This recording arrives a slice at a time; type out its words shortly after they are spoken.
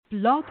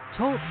Blog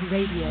Talk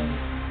Radio.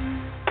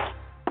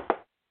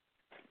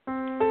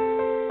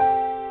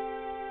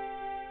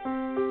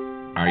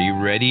 Are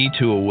you ready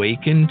to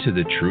awaken to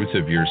the truth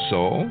of your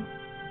soul?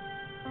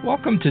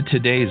 Welcome to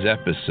today's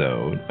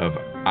episode of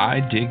I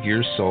Dig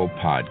Your Soul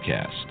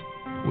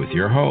podcast with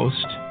your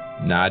host,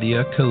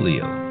 Nadia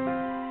Khalil.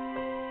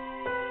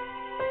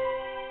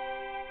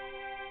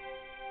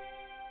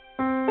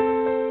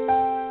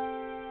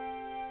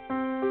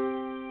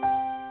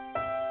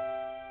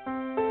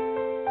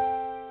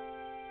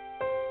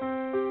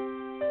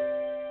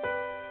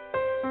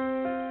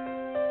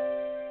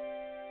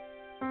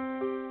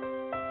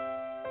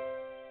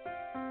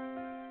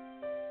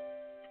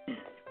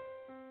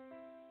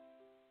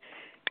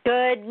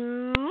 Good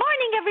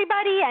morning,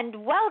 everybody,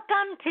 and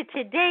welcome to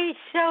today's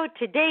show.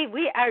 Today,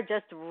 we are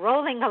just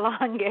rolling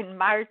along in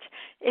March.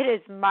 It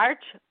is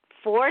March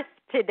 4th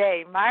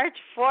today, March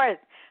 4th.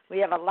 We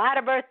have a lot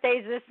of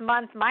birthdays this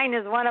month. Mine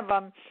is one of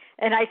them,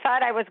 and I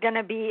thought I was going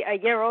to be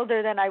a year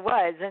older than I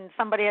was, and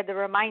somebody had to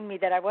remind me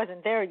that I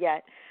wasn't there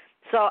yet.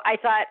 So I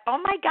thought, oh,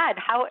 my God,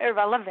 how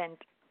irrelevant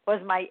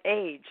was my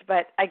age.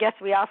 But I guess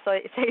we also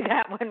say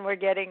that when we're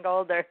getting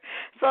older.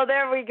 So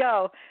there we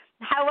go.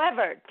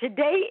 However,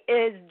 today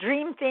is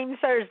Dream Theme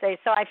Thursday,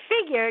 so I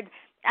figured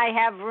I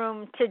have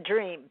room to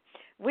dream.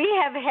 We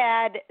have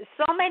had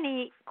so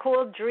many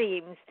cool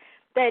dreams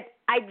that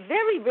I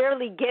very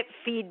rarely get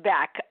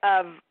feedback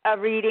of a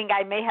reading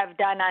I may have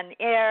done on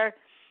air,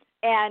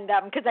 and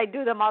because I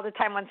do them all the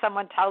time when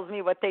someone tells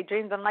me what they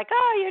dreamed, I'm like,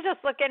 oh, you're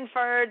just looking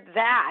for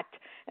that.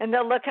 And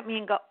they'll look at me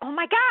and go, oh,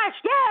 my gosh,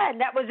 yeah,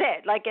 and that was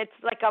it. Like it's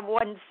like a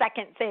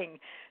 1-second thing.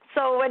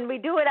 So when we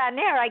do it on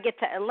air, I get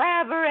to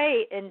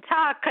elaborate and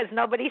talk because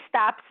nobody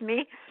stops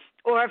me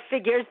or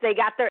figures they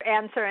got their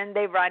answer and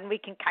they run. We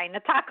can kind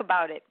of talk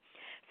about it.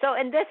 So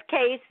in this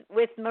case,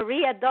 with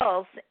Maria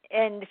Dulce,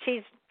 and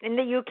she's in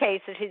the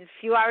UK, so she's a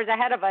few hours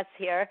ahead of us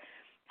here.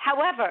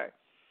 However,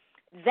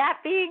 that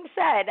being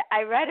said,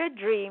 I read a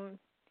dream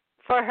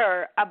for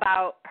her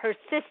about her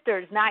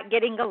sisters not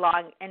getting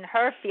along and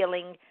her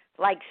feeling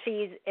like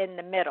she's in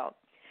the middle.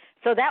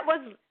 So that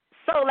was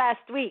so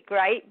last week,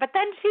 right? But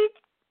then she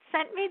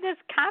sent me this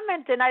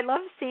comment, and I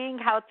love seeing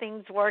how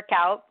things work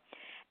out.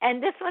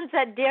 And this one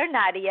said, Dear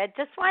Nadia,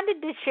 just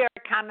wanted to share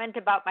a comment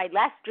about my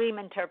last dream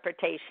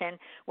interpretation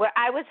where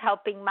I was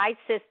helping my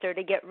sister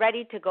to get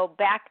ready to go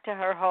back to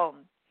her home.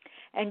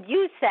 And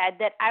you said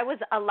that I was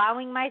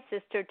allowing my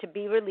sister to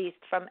be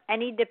released from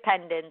any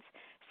dependence,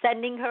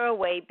 sending her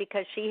away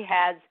because she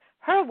has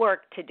her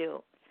work to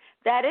do.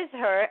 That is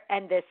her,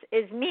 and this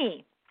is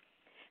me.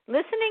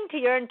 Listening to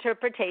your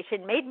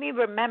interpretation made me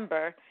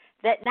remember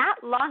that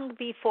not long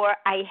before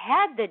I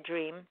had the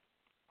dream,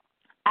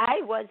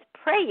 I was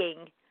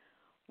praying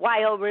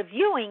while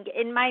reviewing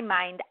in my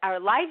mind our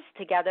lives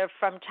together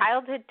from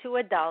childhood to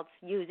adults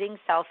using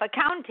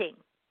self-accounting.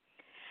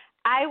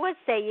 I was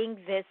saying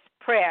this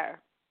prayer,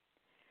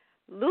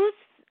 loosen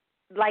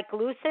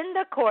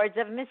the cords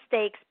of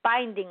mistakes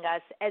binding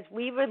us as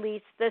we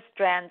release the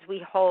strands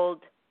we hold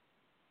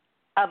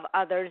of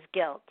others'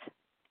 guilt.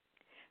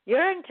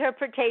 Your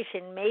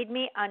interpretation made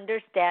me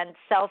understand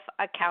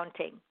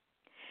self-accounting,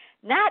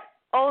 not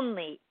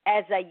only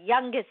as a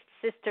youngest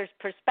sister's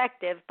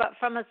perspective, but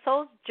from a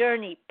soul's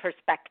journey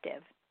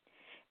perspective.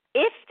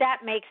 If that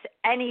makes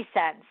any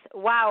sense,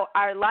 wow,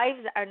 our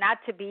lives are not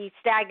to be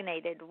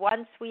stagnated.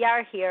 Once we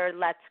are here,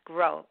 let's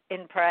grow,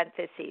 in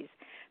parentheses.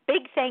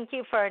 Big thank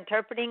you for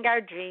interpreting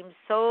our dreams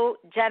so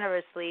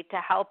generously to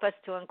help us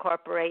to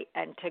incorporate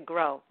and to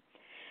grow.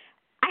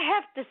 I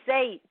have to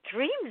say,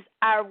 dreams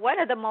are one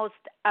of the most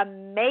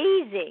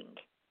amazing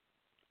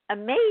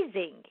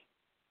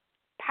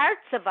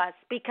parts of us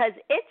because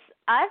it's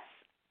us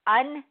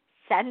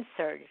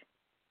uncensored.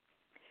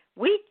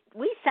 We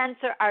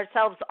censor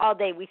ourselves all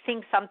day. We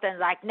think something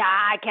like, nah,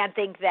 I can't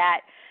think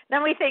that.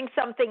 Then we think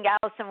something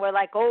else and we're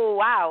like, oh,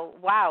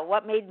 wow,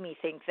 what made me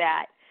think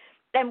that?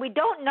 Then we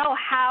don't know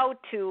how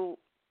to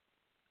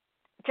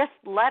just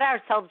let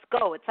ourselves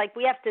go. It's like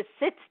we have to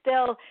sit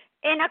still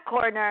in a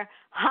corner,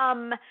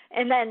 hum,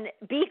 and then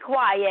be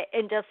quiet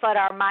and just let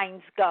our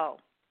minds go.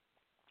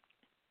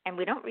 And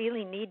we don't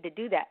really need to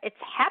do that. It's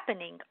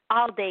happening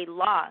all day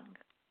long,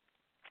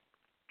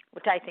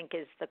 which I think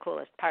is the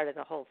coolest part of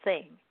the whole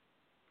thing,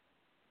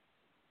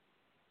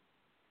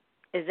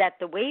 is that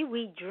the way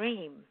we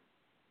dream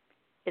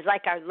is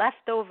like our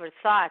leftover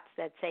thoughts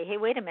that say, hey,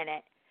 wait a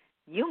minute,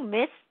 you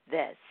missed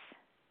this.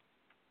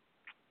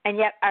 And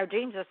yet our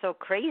dreams are so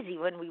crazy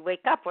when we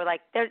wake up. We're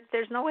like,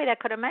 there's no way that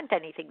could have meant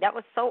anything. That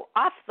was so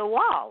off the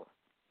wall.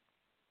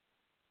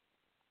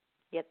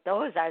 Yet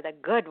those are the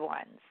good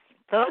ones.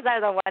 Those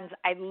are the ones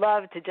I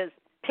love to just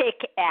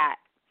pick at.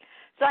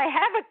 So I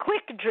have a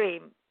quick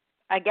dream.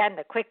 Again,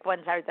 the quick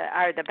ones are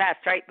the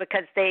best, right?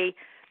 Because they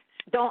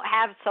don't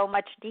have so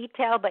much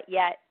detail, but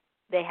yet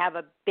they have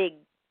a big,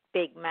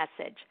 big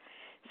message.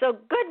 So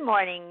good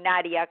morning,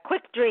 Nadia.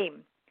 Quick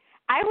dream.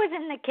 I was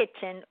in the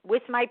kitchen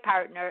with my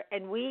partner,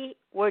 and we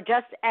were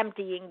just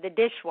emptying the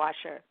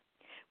dishwasher.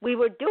 We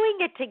were doing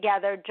it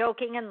together,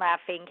 joking and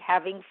laughing,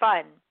 having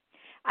fun.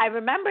 I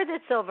remember the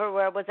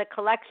silverware was a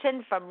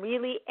collection from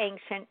really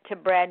ancient to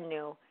brand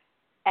new.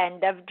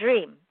 End of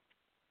dream.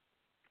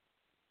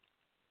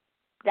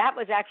 That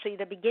was actually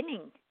the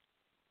beginning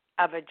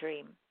of a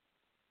dream.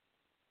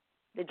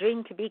 The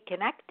dream to be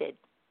connected.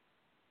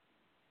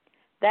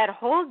 That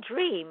whole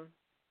dream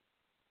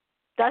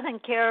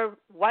doesn't care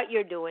what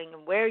you're doing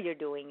and where you're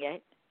doing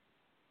it.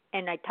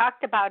 And I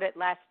talked about it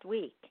last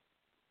week,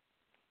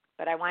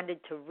 but I wanted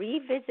to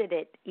revisit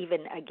it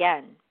even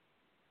again,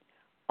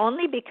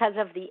 only because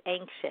of the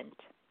ancient.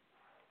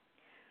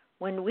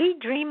 When we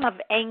dream of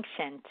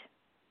ancient,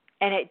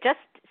 and it just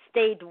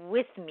stayed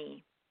with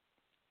me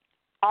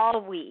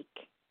all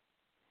week,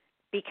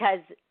 because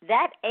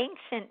that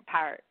ancient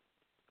part,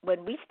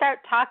 when we start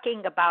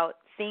talking about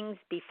things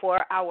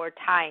before our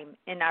time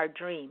in our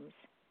dreams,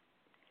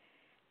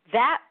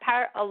 that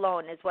part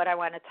alone is what I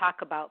want to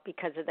talk about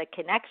because of the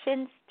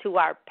connections to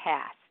our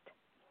past.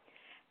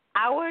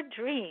 Our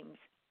dreams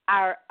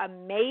are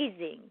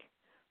amazing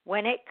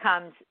when it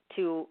comes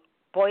to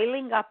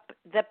boiling up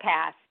the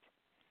past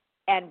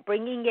and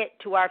bringing it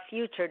to our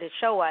future to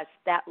show us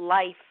that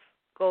life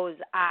goes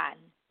on.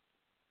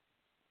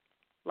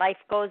 Life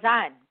goes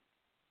on.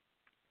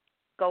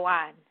 Go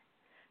on.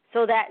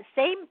 So that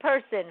same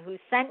person who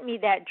sent me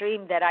that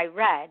dream that I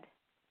read,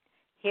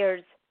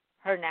 here's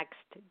her next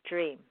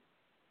dream.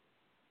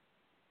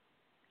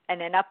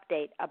 And an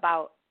update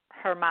about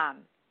her mom.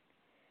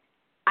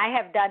 I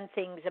have done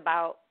things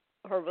about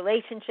her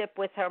relationship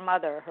with her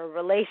mother, her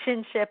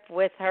relationship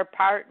with her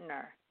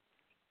partner,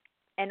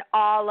 and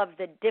all of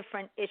the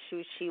different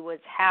issues she was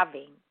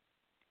having.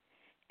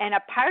 And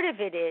a part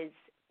of it is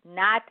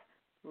not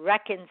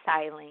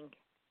reconciling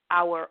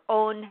our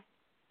own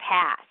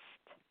past.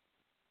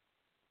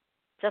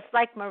 Just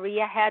like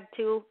Maria had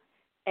to,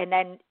 and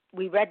then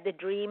we read the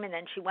dream, and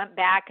then she went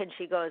back and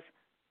she goes,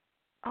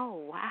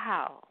 oh,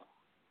 wow.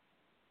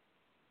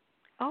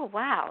 Oh,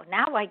 wow,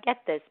 now I get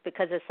this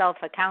because of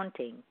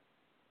self-accounting.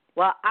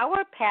 Well,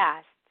 our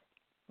past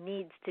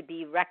needs to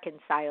be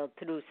reconciled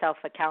through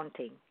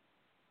self-accounting.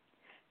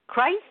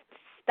 Christ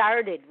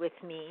started with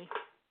me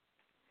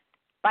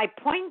by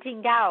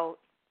pointing out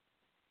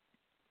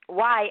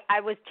why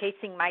I was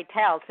chasing my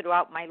tail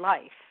throughout my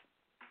life.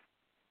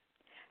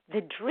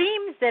 The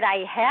dreams that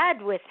I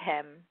had with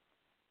him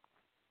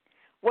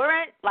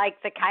weren't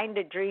like the kind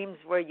of dreams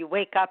where you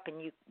wake up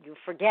and you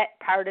forget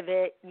part of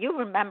it. You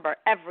remember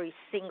every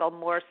single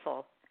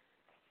morsel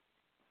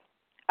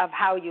of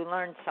how you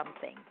learned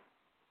something.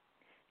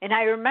 And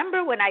I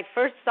remember when I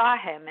first saw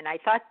him and I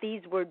thought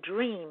these were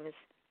dreams,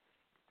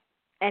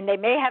 and they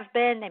may have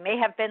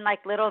been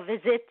like little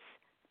visits,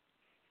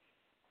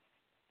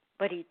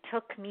 but he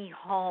took me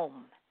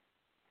home.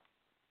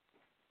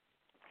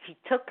 He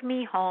took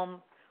me home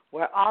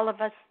where all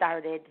of us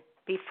started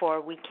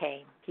before we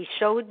came. He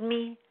showed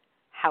me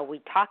how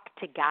we talk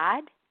to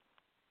God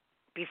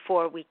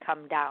before we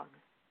come down.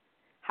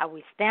 How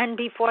we stand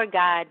before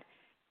God.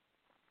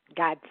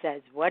 God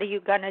says, what are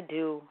you going to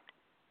do?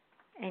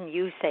 And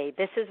you say,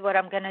 this is what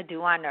I'm going to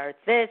do on earth.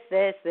 This,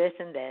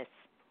 and this.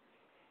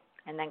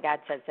 And then God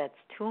says, that's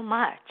too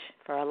much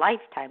for a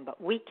lifetime, but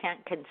we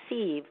can't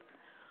conceive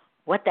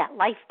what that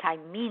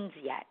lifetime means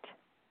yet.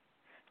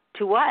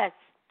 To us,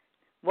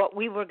 what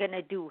we were going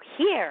to do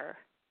here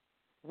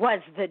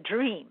was the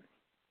dream.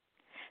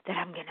 That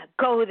I'm going to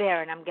go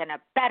there and I'm going to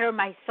better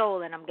my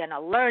soul and I'm going to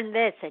learn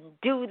this and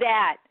do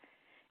that.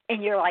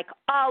 And you're like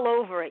all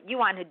over it. You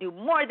want to do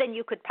more than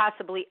you could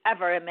possibly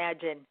ever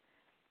imagine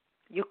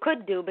you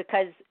could do,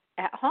 because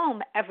at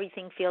home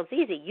everything feels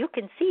easy. You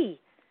can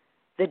see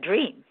the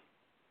dream,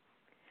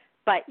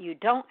 but you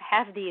don't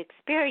have the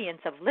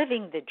experience of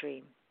living the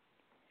dream.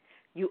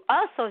 You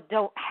also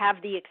don't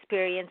have the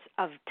experience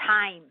of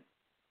time,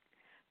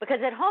 because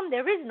at home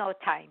there is no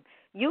time.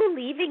 You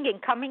leaving and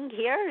coming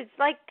here is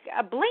like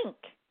a blink.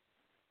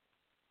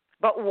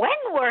 But when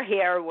we're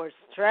here, we're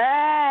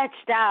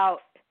stretched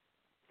out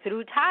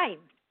through time.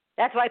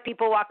 That's why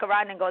people walk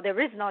around and go, there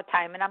is no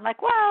time. And I'm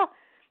like, well,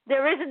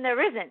 there isn't.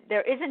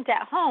 There isn't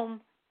at home,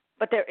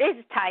 but there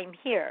is time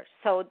here.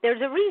 So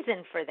there's a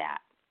reason for that.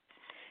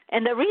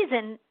 And the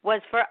reason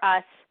was for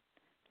us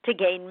to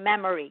gain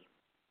memory.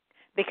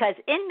 Because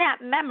in that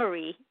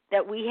memory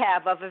that we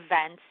have of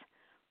events,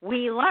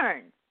 we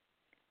learn.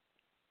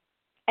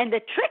 And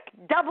the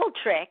double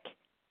trick,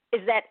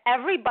 is that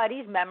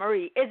everybody's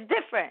memory is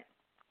different.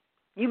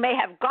 You may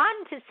have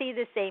gone to see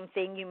the same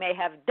thing. You may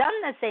have done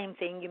the same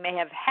thing. You may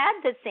have had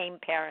the same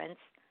parents.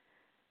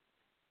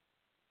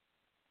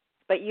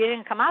 But you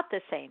didn't come out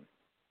the same.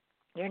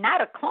 You're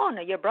not a clone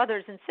of your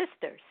brothers and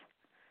sisters.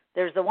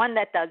 There's the one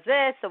that does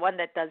this, the one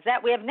that does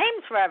that. We have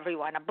names for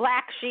everyone. A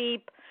black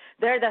sheep.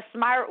 They're the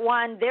smart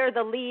one. They're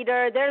the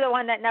leader. They're the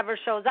one that never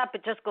shows up.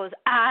 It just goes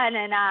on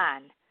and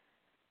on.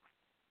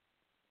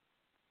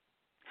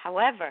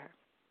 However,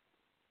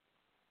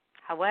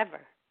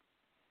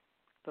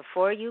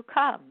 before you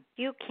come,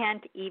 you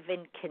can't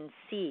even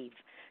conceive.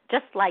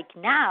 Just like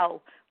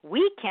now,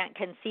 we can't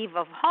conceive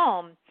of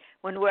home.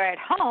 When we're at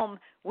home,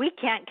 we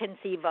can't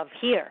conceive of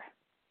here.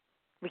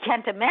 We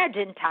can't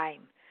imagine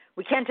time.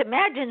 We can't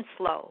imagine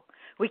slow.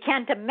 We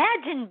can't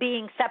imagine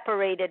being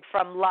separated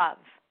from love.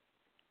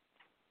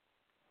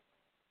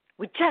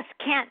 We just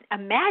can't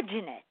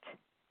imagine it.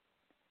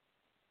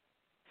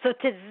 So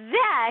to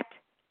that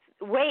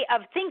way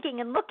of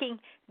thinking and looking,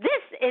 this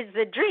is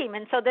the dream.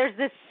 And so there's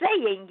this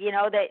saying,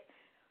 that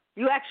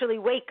you actually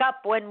wake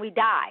up when we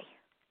die.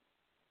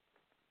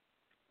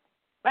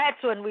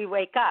 That's when we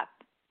wake up,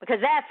 because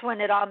that's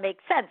when it all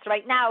makes sense.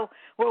 Right now,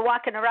 we're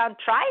walking around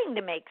trying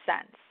to make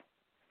sense.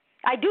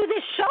 I do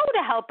this show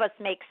to help us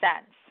make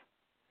sense.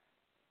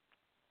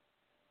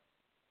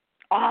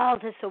 All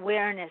this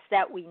awareness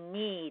that we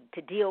need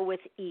to deal with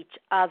each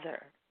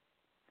other.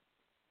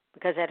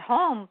 Because at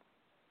home,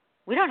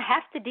 we don't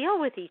have to deal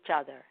with each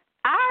other,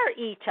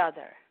 each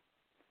other.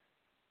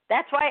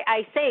 That's why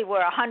I say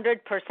we're 100%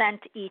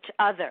 each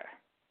other.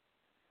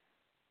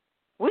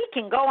 We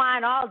can go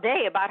on all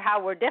day about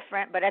how we're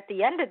different, but at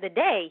the end of the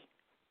day,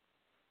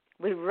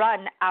 we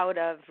run out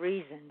of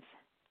reasons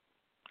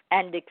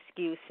and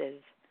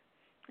excuses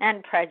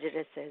and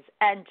prejudices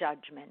and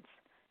judgments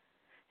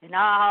and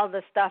all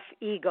the stuff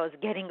ego's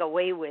getting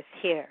away with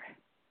here.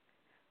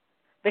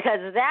 Because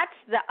that's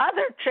the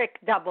other trick,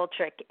 double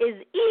trick, is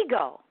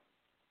ego.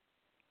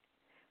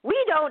 We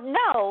don't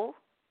know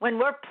when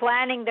we're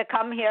planning to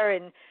come here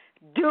and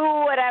do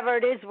whatever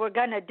it is we're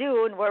going to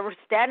do, and we're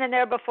standing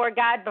there before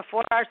God,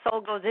 before our soul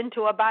goes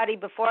into a body,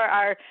 before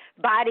our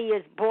body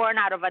is born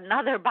out of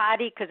another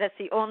body, because that's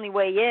the only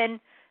way in,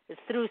 is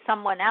through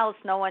someone else.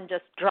 No one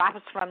just drops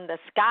from the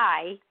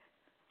sky.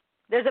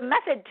 There's a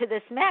method to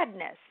this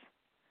madness,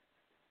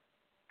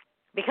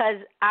 because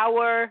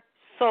our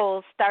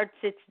soul starts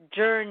its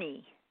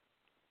journey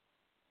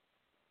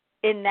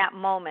in that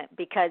moment,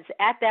 because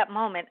at that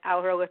moment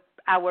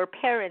our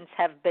parents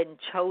have been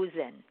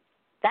chosen.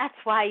 That's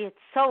why it's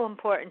so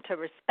important to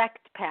respect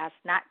past,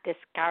 not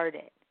discard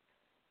it.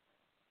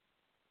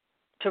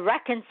 To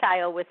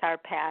reconcile with our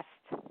past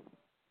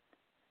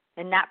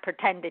and not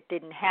pretend it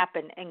didn't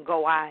happen and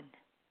go on.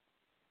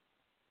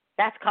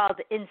 That's called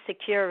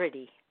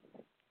insecurity.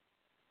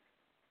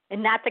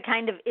 And not the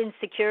kind of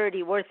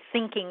insecurity we're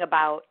thinking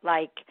about,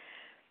 like,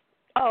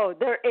 oh,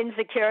 they're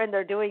insecure and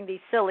they're doing these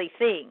silly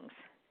things.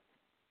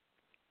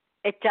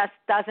 It just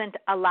doesn't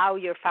allow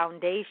your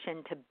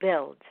foundation to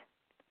build.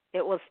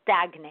 It will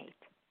stagnate.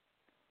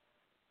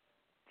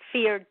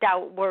 Fear,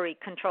 doubt, worry,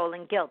 control,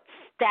 and guilt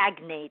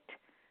stagnate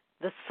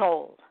the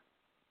soul.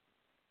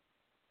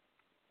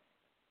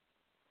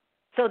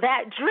 So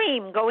that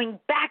dream, going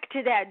back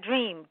to that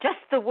dream, just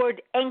the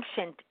word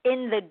ancient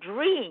in the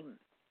dream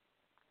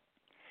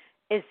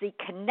is the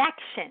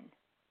connection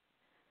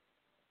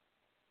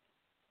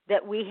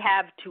that we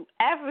have to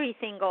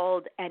everything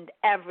old and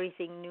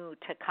everything new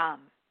to come.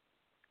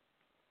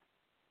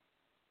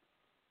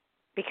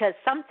 Because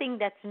something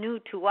that's new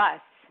to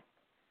us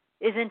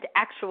isn't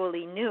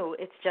actually new,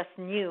 it's just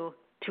new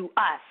to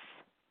us.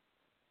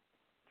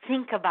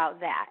 Think about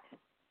that.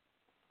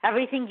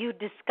 Everything you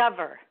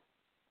discover,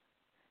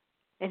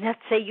 and let's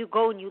say you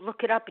go and you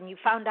look it up and you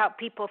found out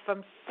people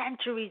from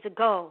centuries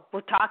ago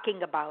were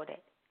talking about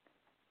it,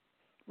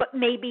 but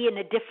maybe in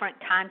a different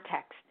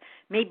context.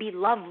 Maybe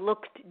love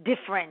looked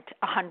different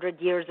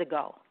 100 years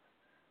ago,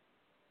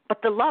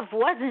 but the love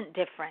wasn't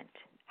different.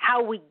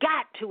 How we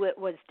got to it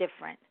was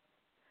different.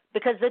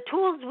 Because the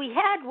tools we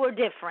had were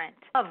different.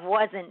 Love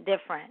wasn't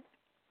different.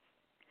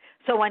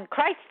 So when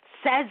Christ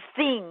says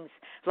things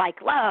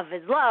like love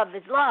is love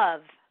is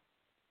love,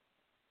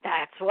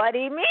 that's what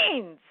he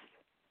means.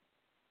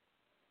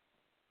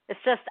 It's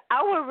just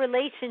our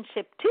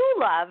relationship to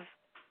love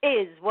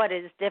is what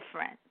is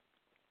different.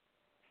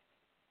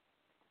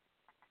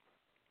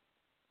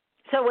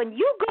 So when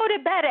you go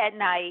to bed at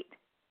night,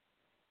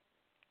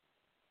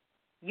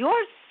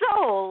 your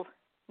soul,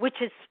 which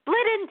is split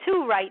in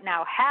two right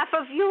now. Half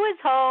of you is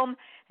home,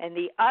 and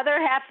the other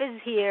half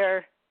is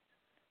here.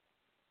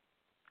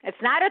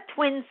 It's not a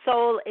twin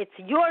soul. It's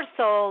your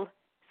soul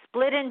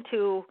split in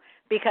two,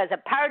 because a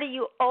part of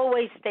you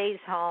always stays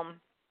home,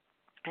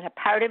 and a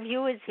part of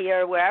you is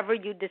here wherever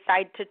you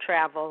decide to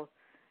travel.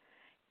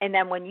 And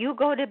then when you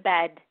go to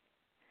bed,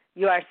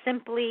 you are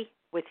simply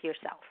with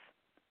yourself.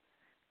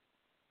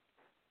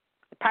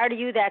 The part of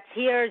you that's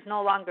here is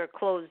no longer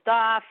closed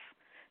off.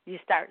 You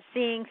start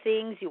seeing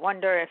things. You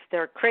wonder if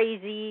they're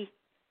crazy.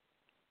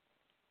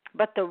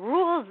 But the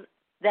rules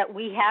that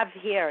we have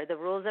here, the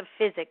rules of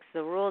physics,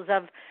 the rules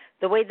of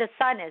the way the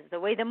sun is, the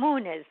way the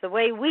moon is, the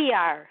way we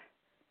are,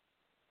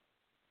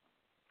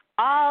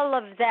 all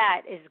of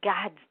that is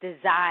God's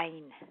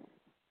design.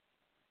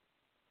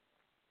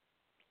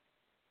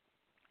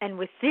 And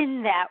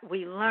within that,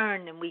 we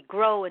learn and we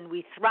grow and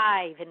we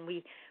thrive, and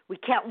we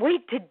can't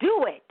wait to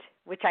do it,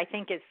 which I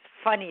think is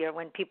funnier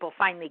when people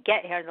finally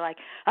get here and they're like,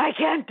 I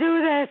can't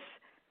do this.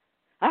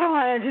 I don't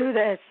want to do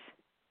this.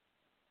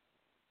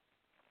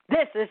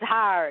 This is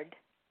hard.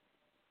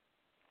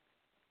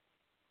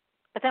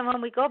 But then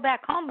when we go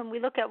back home and we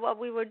look at what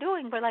we were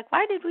doing, we're like,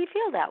 why did we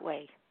feel that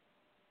way?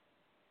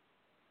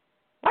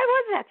 Why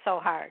was that so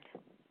hard?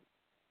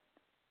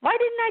 Why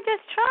didn't I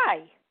just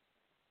try?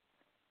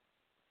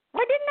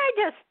 Why didn't I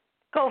just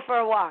go for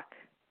a walk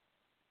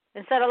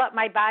instead of let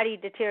my body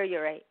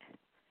deteriorate?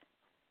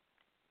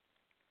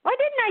 Why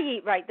didn't I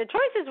eat right? The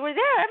choices were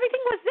there.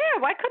 Everything was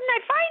there. Why couldn't I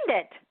find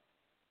it?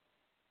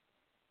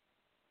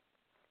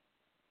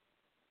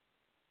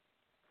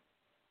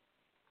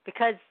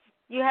 Because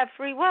you have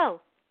free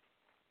will.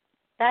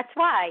 That's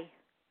why.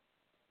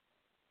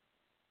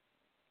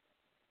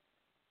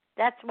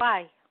 That's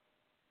why.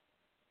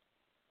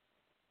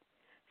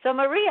 So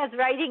Maria's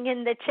writing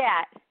in the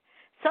chat.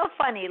 So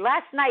funny.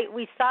 Last night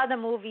we saw the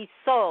movie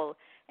Soul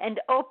and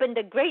opened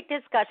a great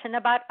discussion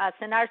about us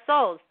and our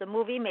souls. The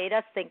movie made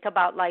us think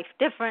about life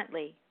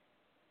differently.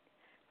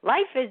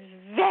 Life is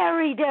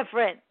very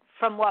different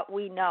from what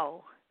we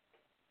know.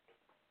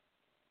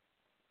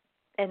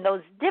 And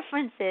those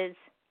differences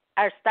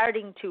are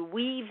starting to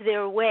weave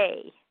their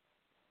way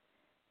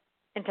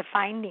into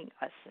finding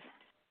us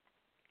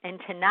and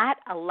to not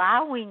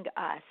allowing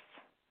us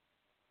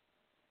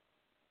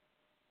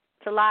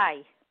to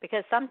lie.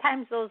 Because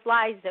sometimes those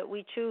lies that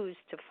we choose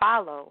to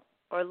follow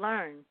or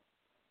learn,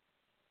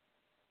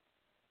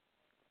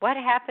 what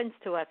happens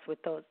to us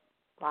with those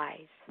lies?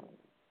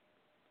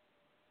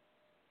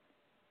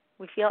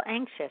 We feel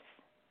anxious.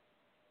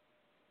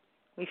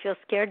 We feel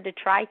scared to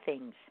try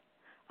things.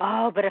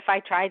 Oh, but if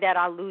I try that,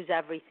 I'll lose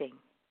everything.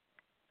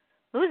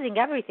 Losing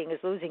everything is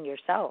losing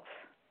yourself.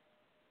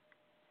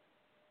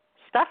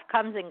 Stuff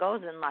comes and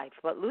goes in life,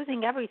 but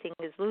losing everything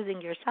is losing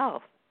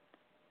yourself.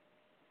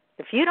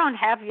 If you don't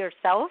have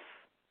yourself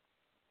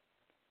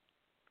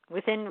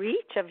within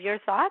reach of your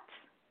thoughts,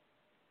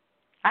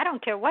 I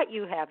don't care what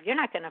you have, you're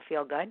not going to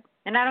feel good.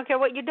 And I don't care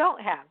what you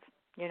don't have,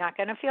 you're not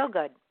going to feel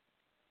good.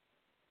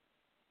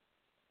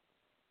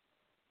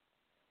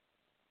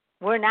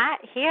 We're not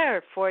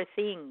here for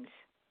things.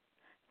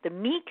 The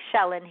meek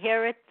shall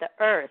inherit the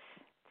earth.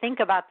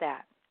 Think about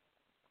that.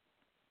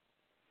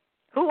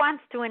 Who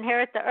wants to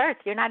inherit the earth?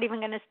 You're not even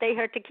going to stay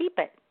here to keep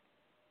it.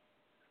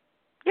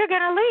 You're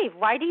going to leave.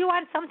 Why do you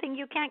want something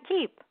you can't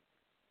keep?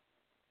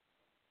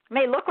 It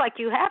may look like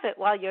you have it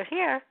while you're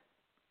here.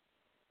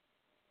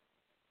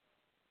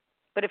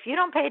 But if you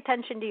don't pay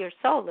attention to your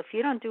soul, if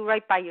you don't do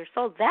right by your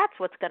soul, that's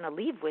what's going to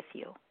leave with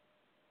you.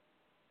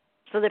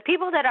 So the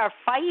people that are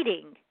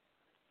fighting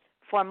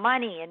for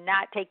money and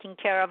not taking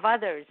care of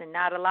others and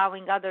not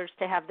allowing others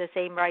to have the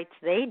same rights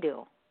they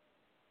do,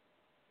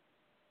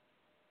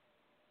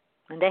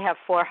 and they have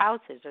 4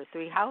 houses or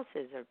 3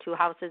 houses or 2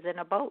 houses and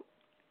a boat,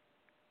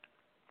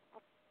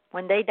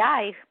 when they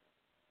die,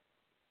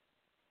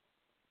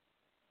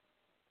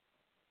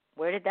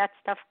 where did that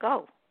stuff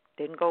go?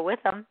 Didn't go with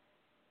them.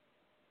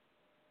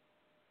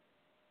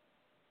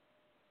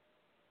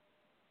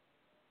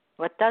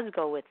 What does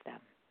go with them?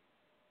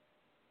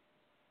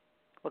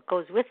 What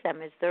goes with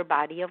them is their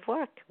body of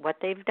work, what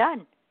they've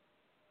done.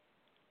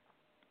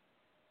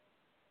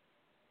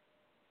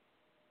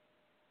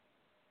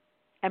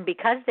 And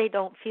because they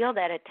don't feel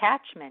that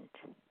attachment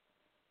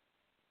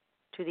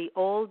to the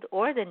old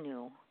or the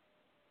new,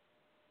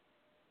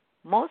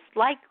 most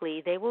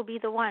likely they will be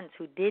the ones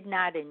who did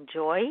not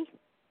enjoy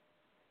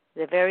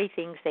the very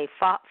things they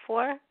fought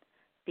for,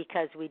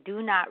 because we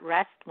do not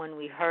rest when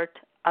we hurt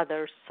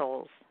other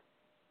souls.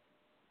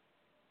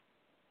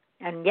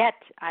 And yet,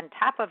 on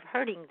top of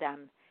hurting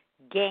them,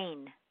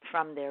 gain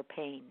from their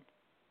pain.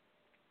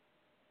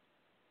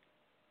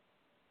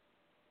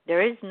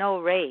 There is no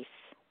race.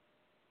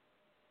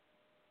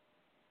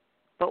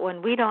 But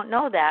when we don't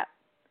know that,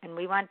 and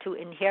we want to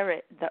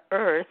inherit the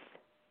earth,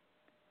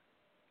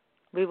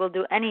 we will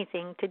do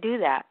anything to do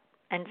that.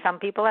 And some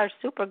people are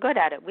super good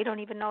at it. We don't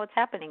even know what's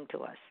happening to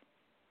us.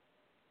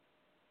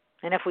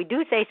 And if we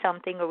do say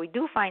something or we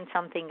do find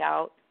something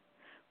out,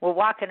 we're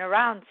walking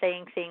around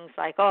saying things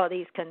like, oh,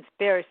 these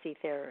conspiracy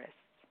theorists.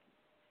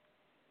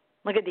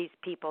 Look at these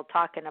people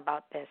talking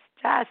about this.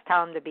 Just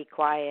tell them to be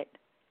quiet.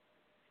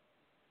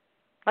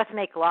 Let's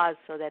make laws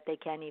so that they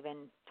can't even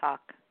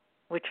talk,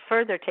 which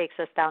further takes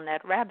us down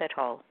that rabbit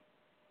hole.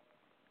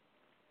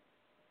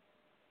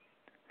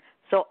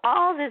 So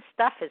all this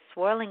stuff is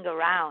swirling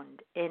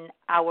around in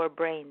our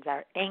brains,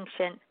 our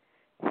ancient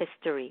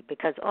history,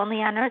 because only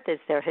on earth is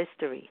there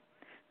history.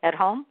 At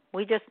home,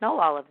 we just know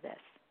all of this.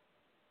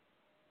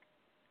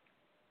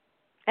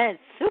 And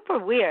it's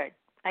super weird.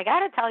 I got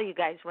to tell you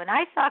guys, when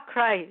I saw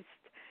Christ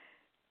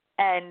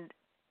and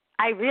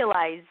I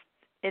realized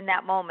in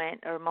that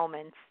moment or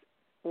moments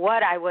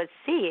what I was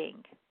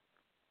seeing,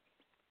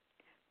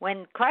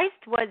 when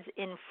Christ was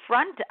in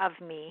front of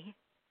me,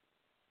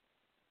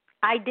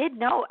 I did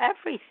know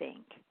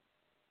everything.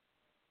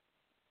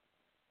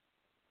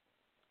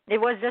 It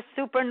was just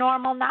super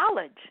normal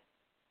knowledge.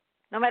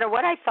 No matter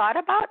what I thought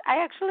about, I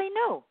actually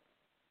knew.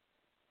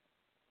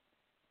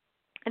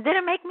 It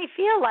didn't make me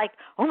feel like,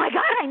 oh my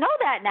God, I know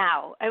that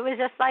now. It was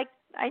just like,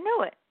 I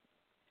knew it.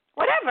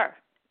 Whatever.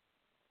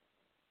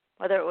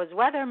 Whether it was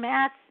weather,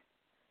 math,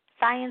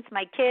 science,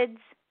 my kids,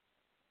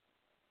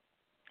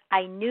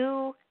 I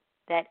knew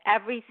that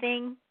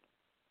everything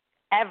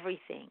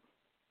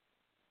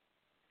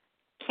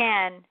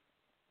can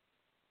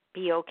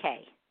be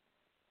okay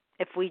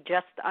if we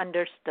just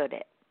understood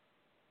it.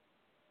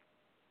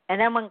 And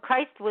then when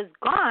Christ was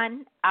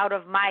gone out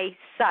of my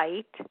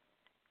sight,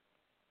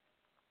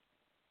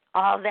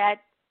 all that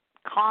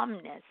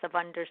calmness of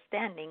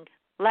understanding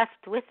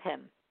left with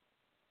him.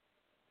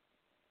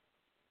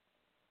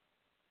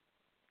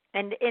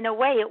 And in a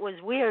way, it was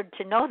weird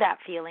to know that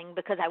feeling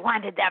because I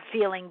wanted that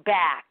feeling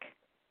back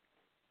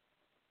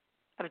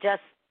of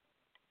just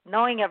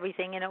knowing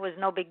everything, and it was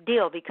no big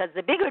deal because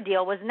the bigger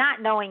deal was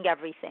not knowing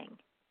everything.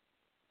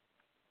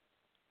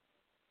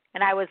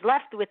 And I was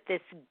left with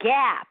this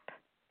gap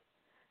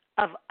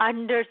of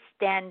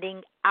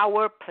understanding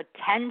our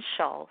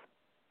potential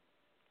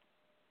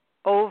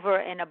over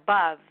and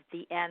above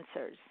the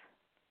answers.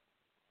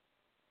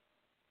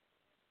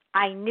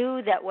 I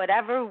knew that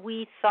whatever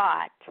we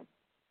thought,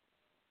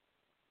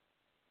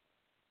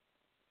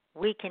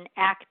 we can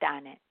act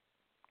on it,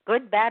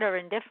 good, bad, or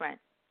indifferent.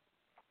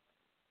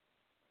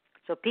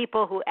 So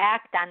people who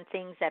act on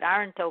things that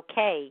aren't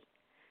okay,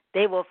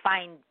 they will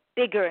find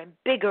bigger and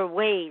bigger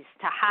ways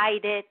to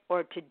hide it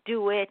or to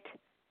do it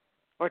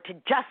or to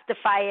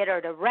justify it or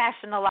to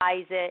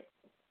rationalize it.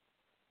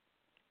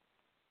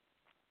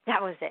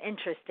 That was the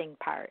interesting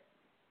part.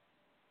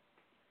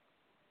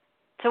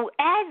 So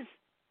as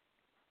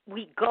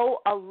we go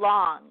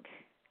along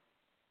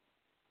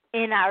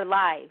in our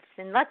lives,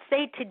 and let's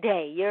say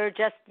today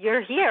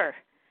you're here.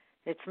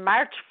 It's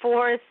March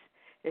 4th.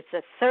 It's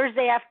a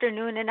Thursday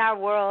afternoon in our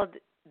world.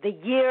 The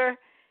year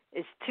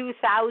is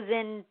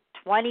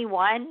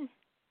 2021.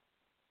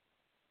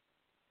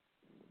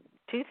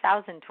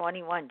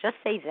 2021. Just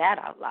say that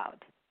out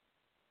loud.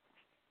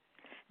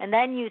 And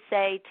then you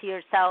say to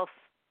yourself,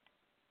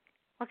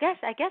 well,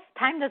 I guess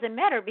time doesn't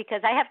matter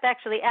because I have to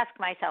actually ask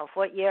myself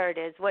what year it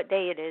is, what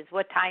day it is,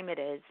 what time it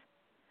is.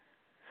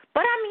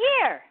 But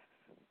I'm here.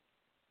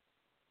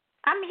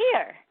 I'm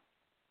here.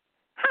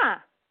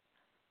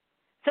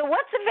 So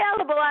what's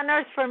available on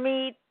earth for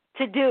me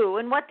to do,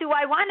 and what do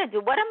I want to do?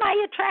 What am I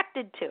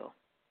attracted to?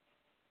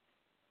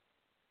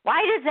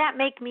 Why does that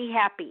make me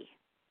happy?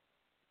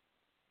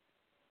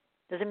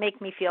 Does it make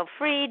me feel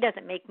free? Does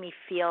it make me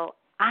feel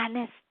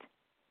honest?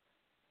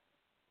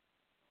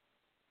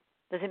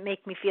 Does it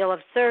make me feel of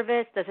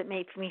service? Does it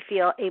make me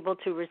feel able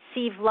to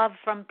receive love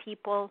from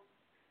people?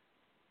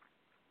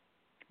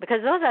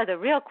 Because those are the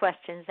real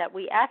questions that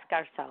we ask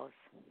ourselves.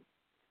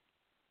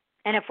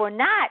 And if we're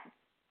not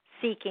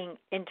seeking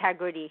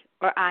integrity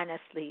or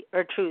honesty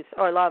or truth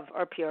or love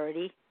or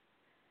purity,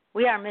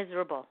 we are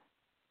miserable.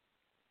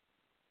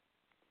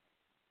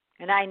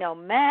 And I know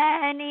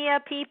many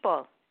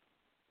people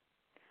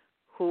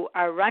who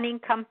are running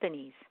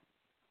companies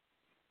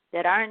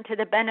that aren't to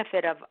the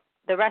benefit of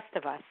the rest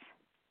of us.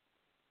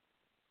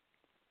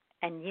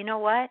 And you know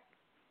what?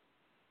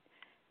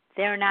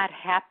 They're not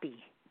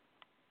happy.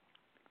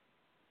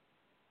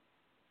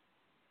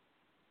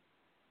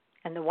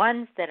 And the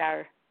ones that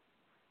are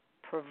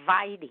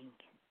providing,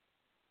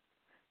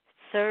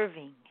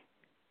 serving,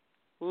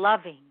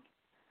 loving,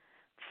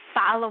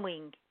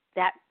 following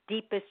that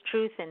deepest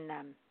truth in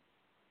them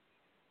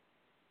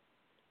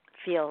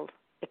feel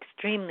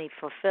extremely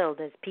fulfilled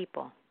as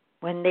people.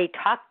 When they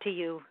talk to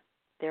you,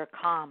 they're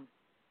calm.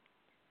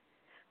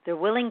 They're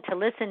willing to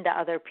listen to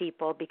other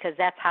people because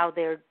that's how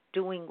they're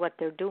doing what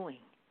they're doing.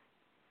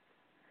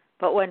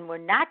 But when we're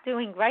not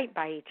doing right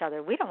by each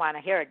other, we don't want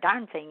to hear a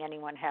darn thing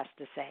anyone has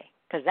to say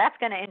because that's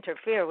going to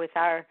interfere with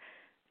our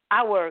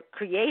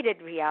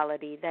created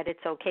reality that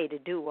it's okay to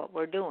do what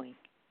we're doing.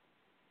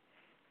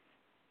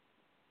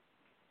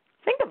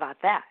 Think about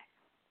that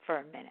for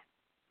a minute.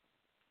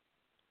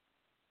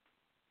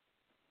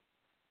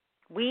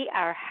 We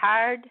are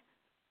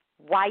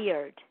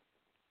hardwired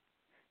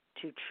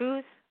to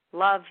truth,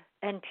 love,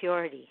 and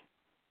purity.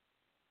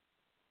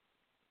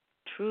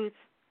 Truth,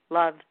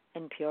 love,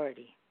 and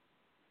purity.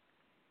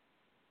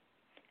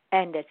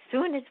 And as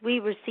soon as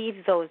we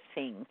receive those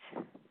things,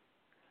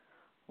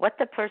 what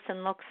the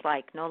person looks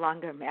like no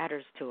longer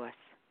matters to us.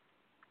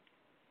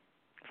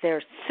 If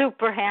they're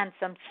super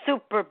handsome,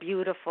 super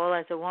beautiful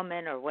as a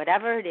woman or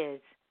whatever it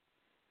is,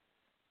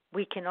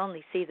 we can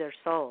only see their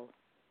soul.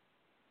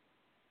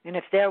 And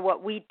if they're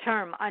what we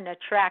term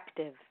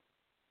unattractive,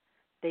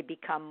 they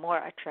become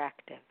more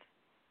attractive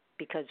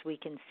because we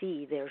can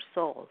see their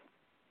soul.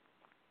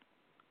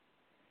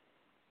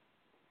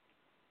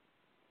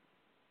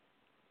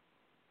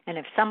 And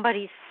if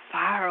somebody's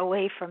far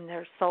away from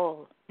their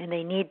soul and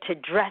they need to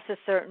dress a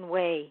certain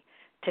way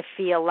to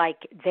feel like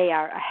they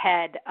are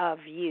ahead of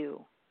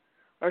you,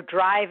 or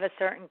drive a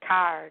certain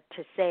car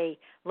to say,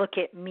 look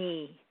at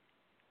me,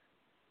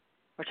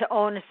 or to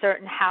own a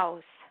certain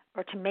house,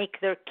 or to make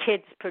their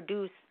kids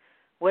produce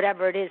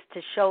whatever it is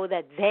to show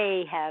that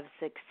they have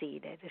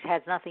succeeded. It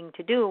has nothing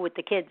to do with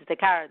the kids, the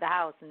car, the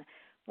house. And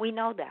we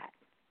know that.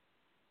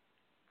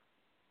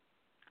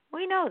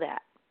 We know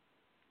that.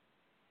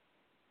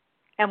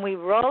 And we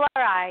roll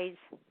our eyes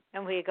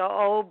and we go,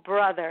 oh,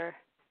 brother,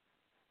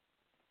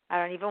 I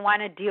don't even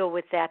want to deal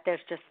with that.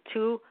 There's just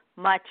too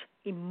much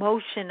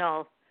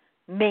emotional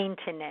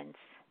maintenance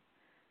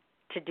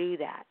to do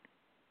that,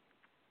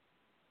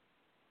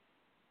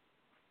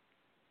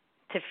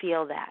 to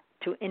feel that.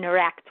 to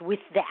interact with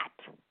that.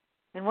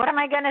 And what am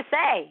I going to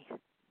say?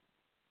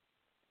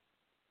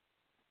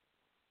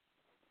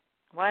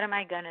 What am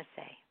I going to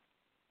say?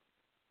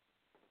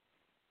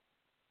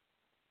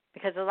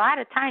 Because a lot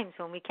of times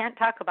when we can't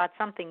talk about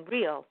something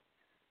real,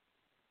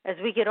 as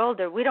we get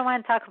older, we don't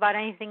want to talk about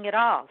anything at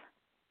all.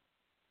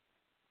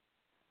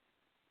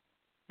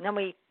 And then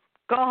we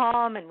go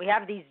home and we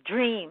have these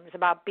dreams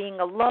about being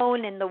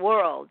alone in the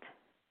world.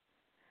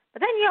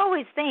 But then you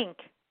always think,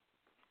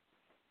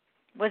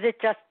 was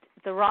it just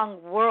the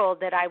wrong world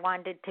that I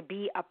wanted to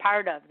be a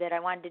part of, that I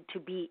wanted to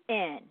be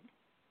in?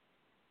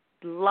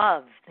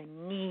 Love, the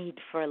need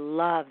for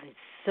love is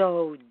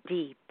so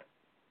deep.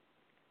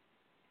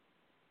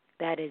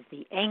 That is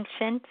the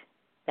ancient,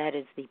 that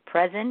is the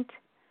present,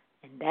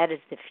 and that is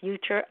the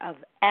future of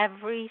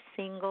every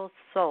single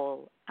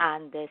soul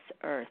on this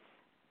earth.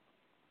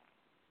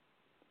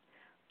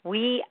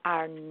 We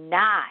are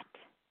not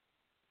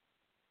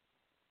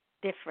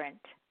different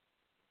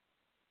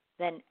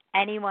than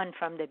anyone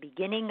from the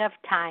beginning of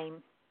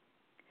time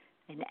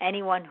and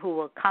anyone who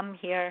will come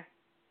here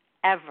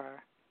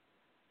ever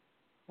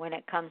when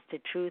it comes to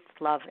truth,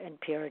 love,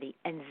 and purity.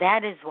 And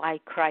that is why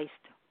Christ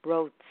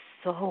wrote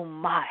so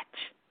much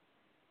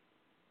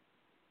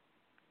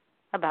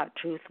about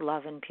truth,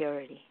 love, and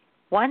purity.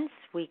 Once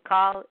we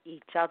call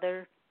each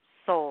other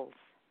souls,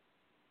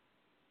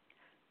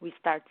 we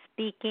start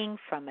speaking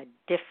from a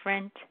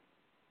different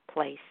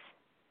place.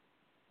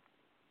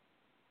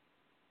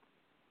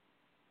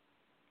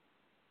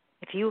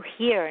 If you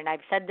hear, and I've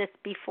said this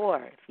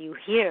before, if you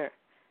hear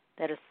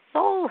that a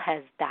soul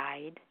has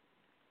died,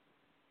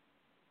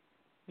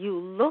 you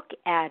look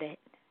at it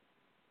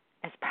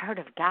as part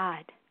of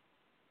God.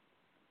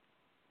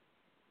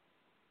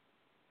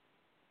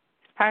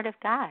 It's part of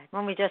God.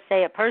 When we just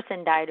say a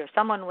person died or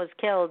someone was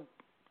killed,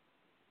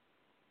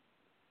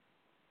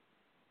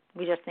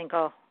 we just think,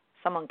 oh,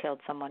 someone killed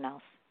someone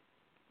else.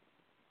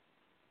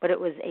 But it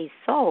was a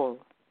soul,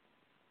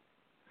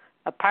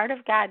 a part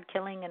of God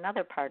killing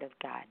another part of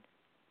God.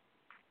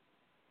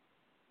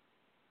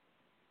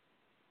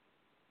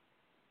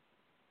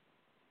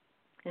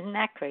 Isn't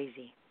that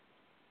crazy?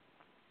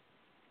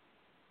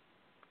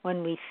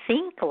 When we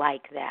think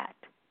like that,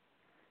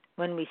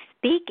 when we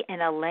speak in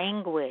a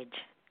language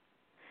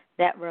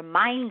that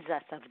reminds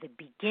us of the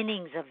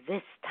beginnings of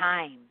this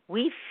time,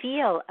 we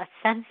feel a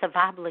sense of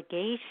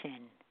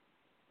obligation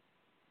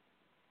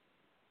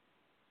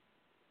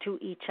to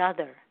each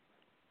other.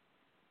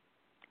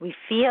 We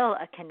feel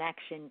a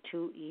connection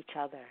to each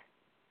other.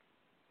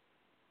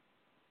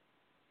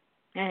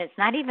 And it's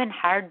not even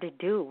hard to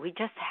do. We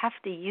just have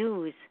to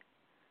use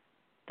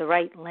the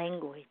right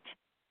language.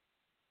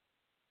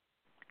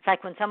 It's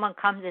like when someone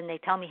comes and they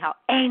tell me how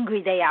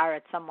angry they are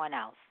at someone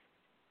else.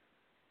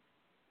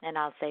 And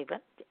I'll say,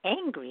 but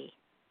angry?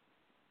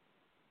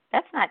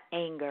 That's not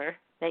anger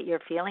that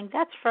you're feeling.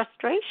 That's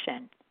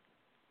frustration.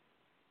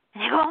 And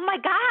they go, oh my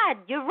God,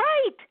 you're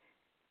right.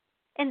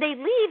 And they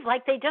leave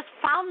like they just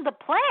found the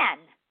plan.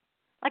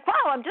 Like,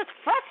 wow, I'm just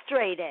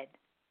frustrated.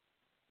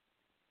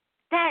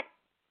 That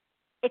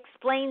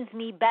explains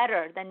me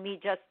better than me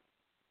just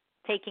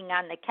taking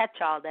on the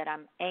catch-all that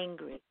I'm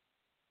angry.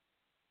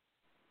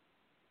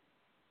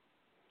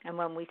 And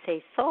when we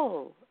say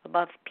soul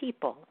above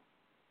people,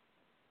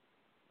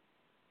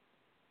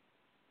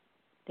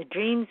 the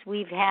dreams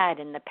we've had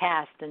in the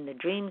past and the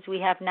dreams we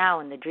have now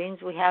and the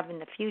dreams we have in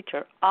the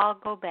future all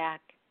go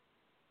back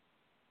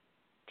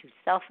to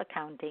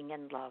self-accounting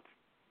and love.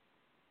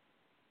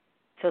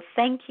 So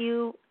thank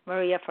you,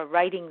 Maria, for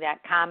writing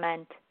that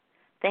comment.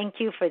 Thank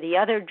you for the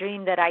other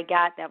dream that I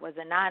got that was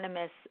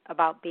anonymous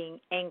about being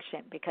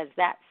ancient, because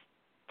that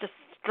just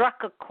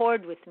struck a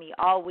chord with me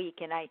all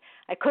week, and I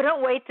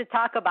couldn't wait to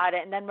talk about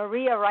it. And then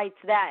Maria writes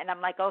that, and I'm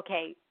like,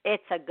 okay,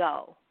 it's a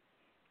go.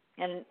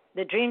 And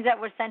the dreams that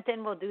were sent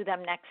in, we'll do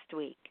them next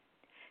week.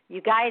 You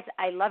guys,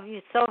 I love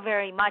you so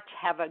very much.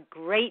 Have a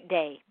great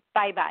day.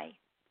 Bye-bye.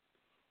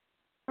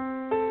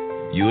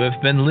 You have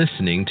been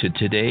listening to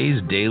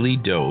today's daily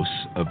dose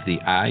of the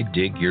I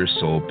Dig Your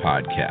Soul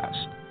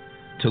podcast.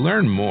 To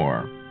learn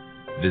more,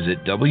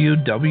 visit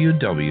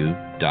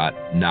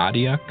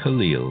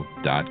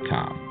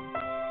www.nadiakhalil.com.